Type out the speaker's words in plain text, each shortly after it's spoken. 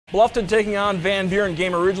Bluffton taking on Van Buren.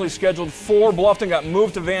 Game originally scheduled for Bluffton got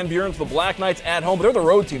moved to Van Buren for the Black Knights at home. But they're the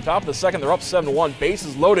road team. Top of the second, they're up 7-1.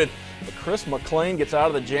 Bases loaded. But Chris McLean gets out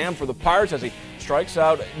of the jam for the Pirates as he strikes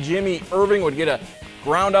out. Jimmy Irving would get a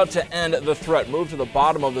ground out to end the threat. Move to the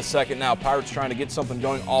bottom of the second now. Pirates trying to get something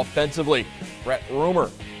going offensively. Brett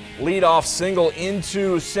Roomer leadoff single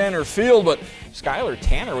into center field, but Skylar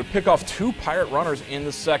Tanner would pick off two Pirate runners in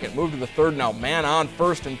the second. Move to the third now. Man on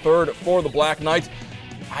first and third for the Black Knights.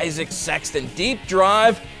 Isaac Sexton, deep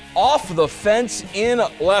drive off the fence in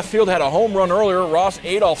left field. Had a home run earlier. Ross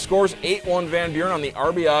Adolph scores 8-1 Van Buren on the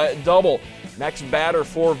RBI double. Next batter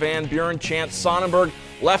for Van Buren, Chance Sonnenberg,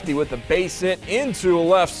 lefty with the base hit into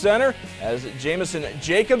left center as Jamison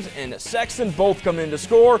Jacobs and Sexton both come in to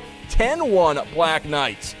score. 10-1 Black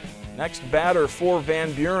Knights. Next batter for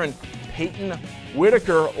Van Buren, Peyton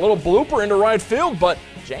Whitaker. A little blooper into right field, but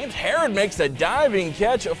James Herod makes a diving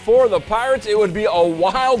catch for the Pirates. It would be a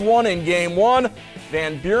wild one in game one.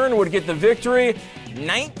 Van Buren would get the victory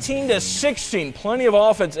 19-16. Plenty of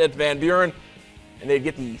offense at Van Buren, and they'd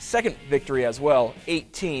get the second victory as well,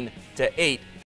 18-8.